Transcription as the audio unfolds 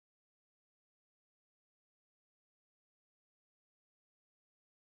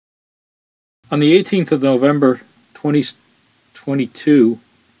On the 18th of November 2022,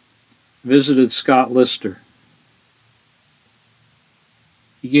 visited Scott Lister.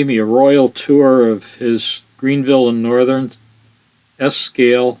 He gave me a royal tour of his Greenville and Northern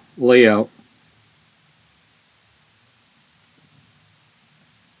S-scale layout.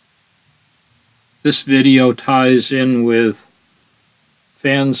 This video ties in with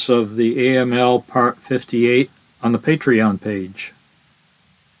fans of the AML Part 58 on the Patreon page.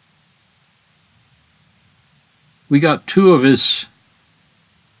 We got two of his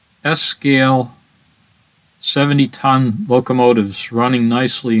S-scale 70-ton locomotives running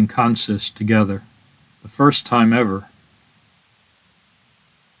nicely in consist together. The first time ever.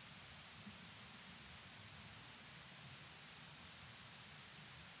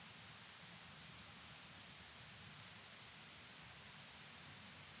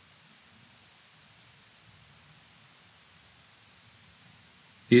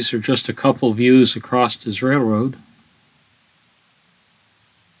 These are just a couple views across his railroad.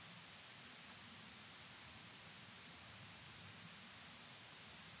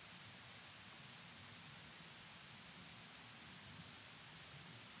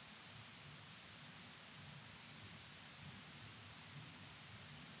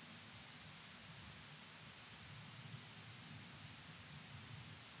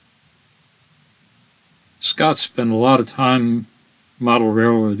 Scott spent a lot of time model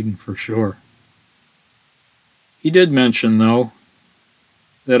railroading for sure. He did mention, though,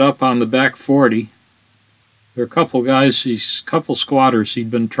 that up on the back 40, there are a couple guys, couple squatters he'd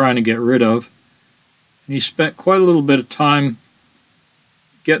been trying to get rid of, and he spent quite a little bit of time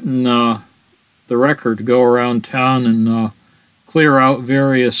getting the wrecker to go around town and clear out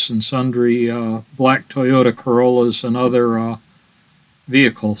various and sundry black Toyota Corollas and other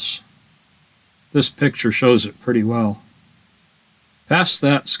vehicles. This picture shows it pretty well. Past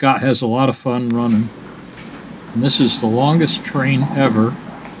that, Scott has a lot of fun running. And this is the longest train ever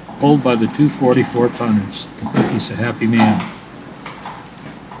pulled by the 244 tonners. I think he's a happy man.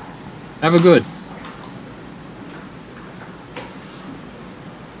 Have a good.